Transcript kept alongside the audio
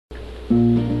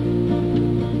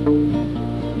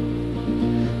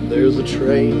There's a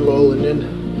train rolling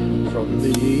in from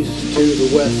the east to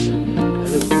the west, and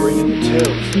it's bringing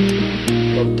tales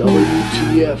of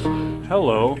WTF.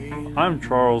 Hello, I'm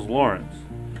Charles Lawrence.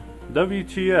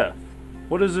 WTF,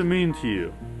 what does it mean to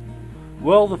you?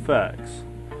 Well, the facts.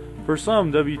 For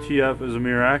some, WTF is a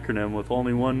mere acronym with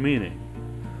only one meaning.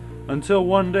 Until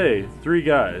one day, 3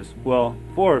 guys, well,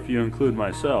 4 if you include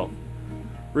myself,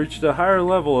 reached a higher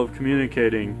level of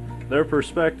communicating their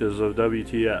perspectives of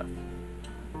WTF.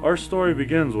 Our story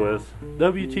begins with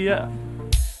WTF.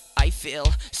 I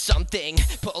feel something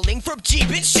pulling from deep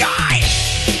inside.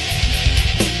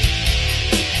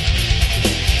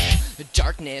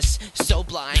 Darkness so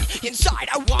blind, inside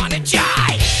I wanna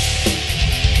die.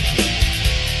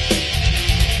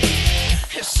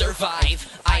 Survive,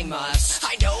 I must,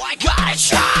 I know I gotta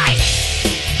try.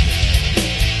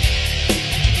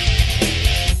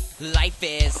 Life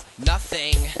is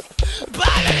nothing but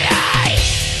a lie.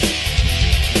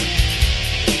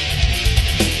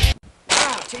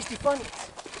 Ah, tasty Funyuns.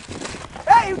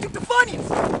 Hey, who took the Funyuns?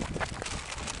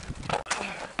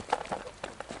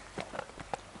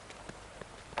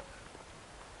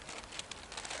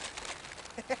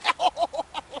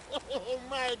 Oh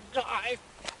my God!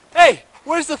 Hey,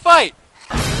 where's the fight?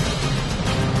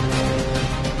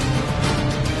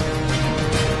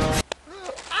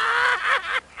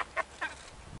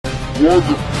 What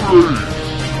the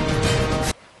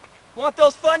face! Want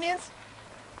those Funyuns?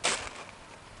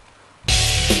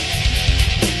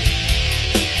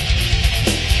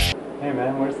 Hey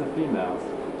man, where's the females?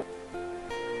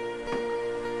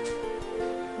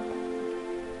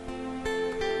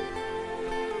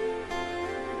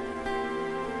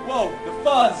 Whoa, the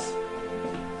fuzz!